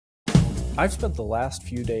I've spent the last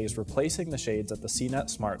few days replacing the shades at the CNET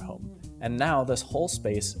Smart Home, and now this whole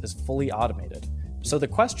space is fully automated. So the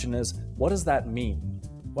question is, what does that mean?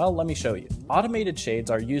 Well, let me show you. Automated shades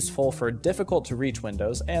are useful for difficult to reach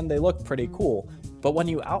windows, and they look pretty cool, but when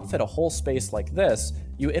you outfit a whole space like this,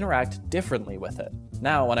 you interact differently with it.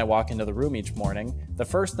 Now, when I walk into the room each morning, the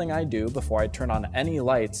first thing I do before I turn on any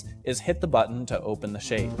lights is hit the button to open the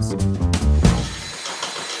shades.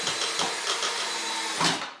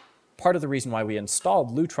 Part of the reason why we installed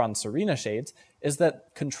Lutron Serena shades is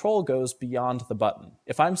that control goes beyond the button.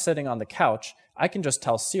 If I'm sitting on the couch, I can just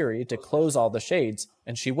tell Siri to close all the shades,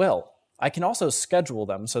 and she will. I can also schedule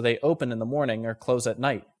them so they open in the morning or close at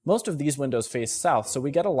night. Most of these windows face south, so we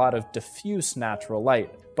get a lot of diffuse natural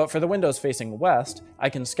light. But for the windows facing west, I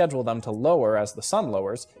can schedule them to lower as the sun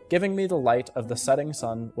lowers, giving me the light of the setting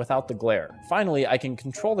sun without the glare. Finally, I can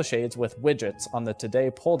control the shades with widgets on the Today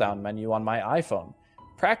pull-down menu on my iPhone.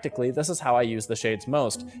 Practically, this is how I use the shades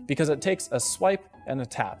most, because it takes a swipe and a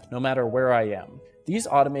tap, no matter where I am. These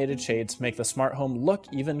automated shades make the smart home look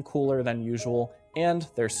even cooler than usual, and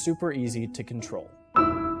they're super easy to control.